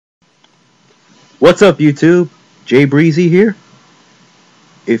What's up YouTube? Breezy here.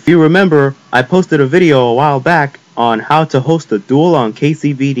 If you remember, I posted a video a while back on how to host a duel on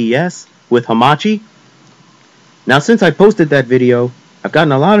KCVDS with Hamachi. Now since I posted that video, I've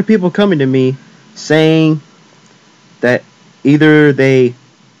gotten a lot of people coming to me saying that either they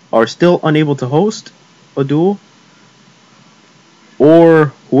are still unable to host a duel,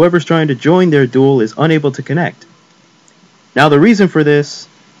 or whoever's trying to join their duel is unable to connect. Now the reason for this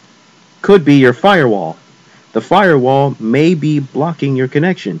could be your firewall. The firewall may be blocking your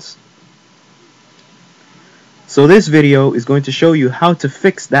connections. So this video is going to show you how to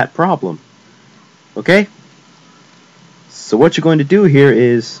fix that problem. Okay? So what you're going to do here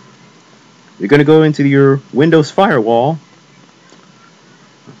is you're going to go into your Windows firewall.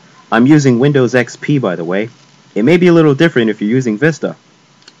 I'm using Windows XP, by the way. It may be a little different if you're using Vista.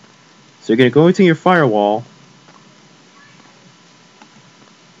 So you're going to go into your firewall.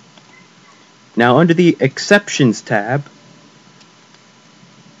 Now under the Exceptions tab,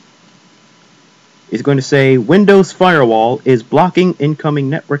 it's going to say Windows Firewall is blocking incoming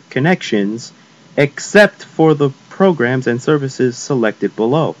network connections except for the programs and services selected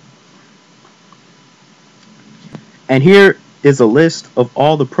below. And here is a list of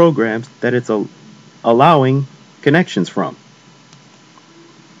all the programs that it's allowing connections from.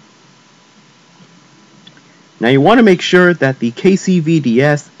 Now you want to make sure that the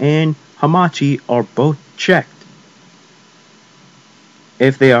KCVDS and Hamachi are both checked.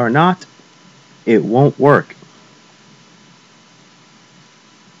 If they are not, it won't work.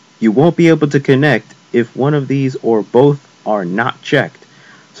 You won't be able to connect if one of these or both are not checked.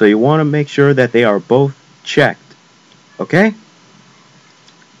 So you want to make sure that they are both checked. Okay?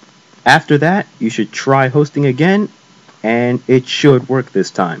 After that, you should try hosting again, and it should work this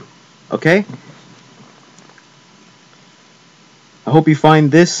time. Okay? I hope you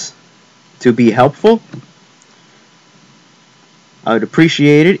find this to be helpful. I would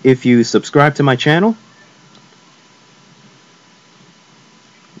appreciate it if you subscribe to my channel,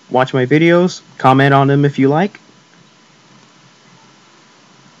 watch my videos, comment on them if you like,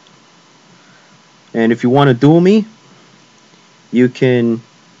 and if you want to duel me, you can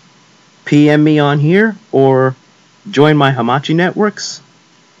PM me on here or join my Hamachi networks.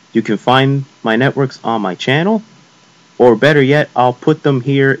 You can find my networks on my channel, or better yet, I'll put them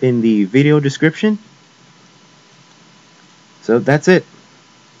here in the video description. So that's it.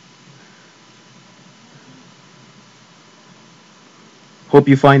 Hope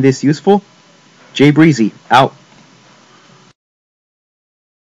you find this useful. Breezy out.